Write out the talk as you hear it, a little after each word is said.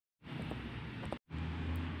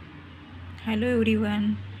Hello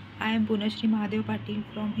everyone, I am Punashri Patil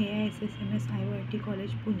from AISSMS IOIT College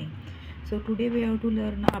Pune. So today we have to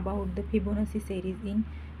learn about the Fibonacci series in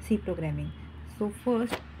C programming. So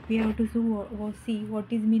first we have to see what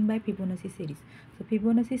is mean by Fibonacci series. So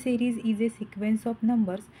Fibonacci series is a sequence of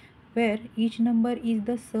numbers where each number is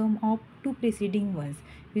the sum of two preceding ones,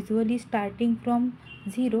 usually starting from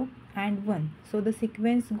 0 and 1. So the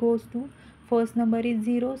sequence goes to first number is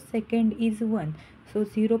 0, second is 1. So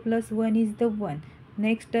 0 plus 1 is the 1.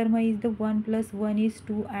 Next term is the 1 plus 1 is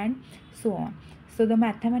 2 and so on. So the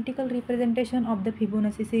mathematical representation of the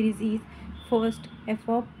Fibonacci series is first f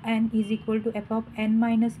of n is equal to f of n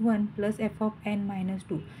minus 1 plus f of n minus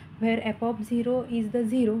 2, where f of 0 is the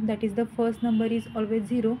 0, that is the first number is always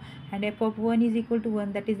 0, and f of 1 is equal to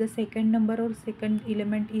 1, that is the second number or second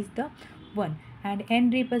element is the 1, and n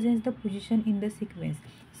represents the position in the sequence.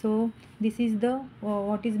 So this is the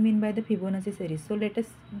what is mean by the Fibonacci series. So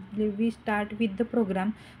we start with the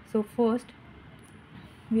program. So first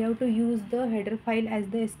we have to use the header file as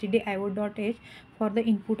the stdio.h for the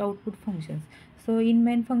input output functions. So in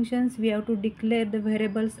main functions we have to declare the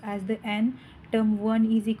variables as the n. Term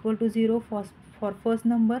 1 is equal to 0 for first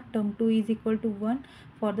number, term 2 is equal to 1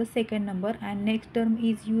 for the second number, and next term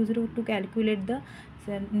is used to calculate the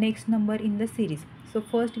next number in the series. So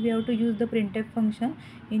first we have to use the printf function,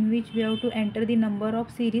 in which we have to enter the number of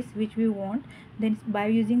series which we want. Then by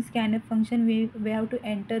using scanf function we have to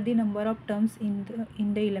enter the number of terms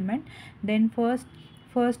in the element. Then first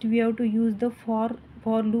we have to use the for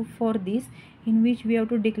loop for this, in which we have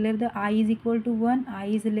to declare the I is equal to 1, I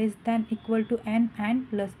is less than equal to n, and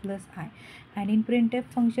plus I. And in printf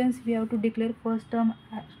functions we have to declare first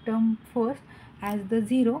term first as the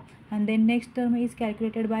 0, and then next term is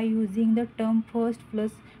calculated by using the term first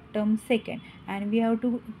plus term second, and we have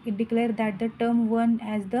to declare that the term 1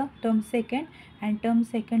 as the term second, and term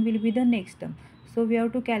second will be the next term. So we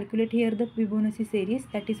have to calculate here the Fibonacci series,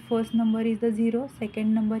 that is first number is the 0,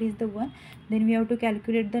 second number is the 1. Then we have to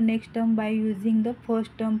calculate the next term by using the first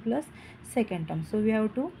term plus second term. So we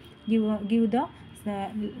have to give the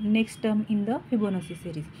next term in the Fibonacci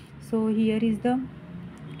series. So here is the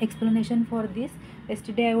explanation for this.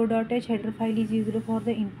 stdio.h header file is used for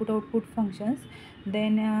the input output functions.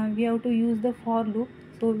 Then we have to use the for loop.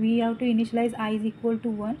 So we have to initialize I is equal to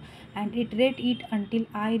 1 and iterate it until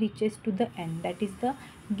I reaches to the end, that is the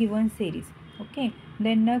given series. Okay,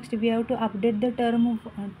 then next we have to update the term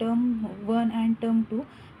 1 and term 2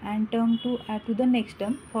 and term 2 add to the next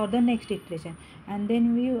term for the next iteration, and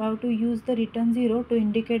then we have to use the return 0 to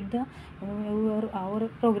indicate the our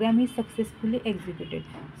program is successfully executed.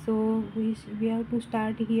 So we have to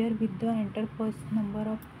start here with the enter first number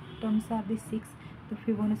of terms are the 6. The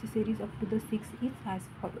Fibonacci series up to the 6 is as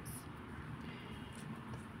follows.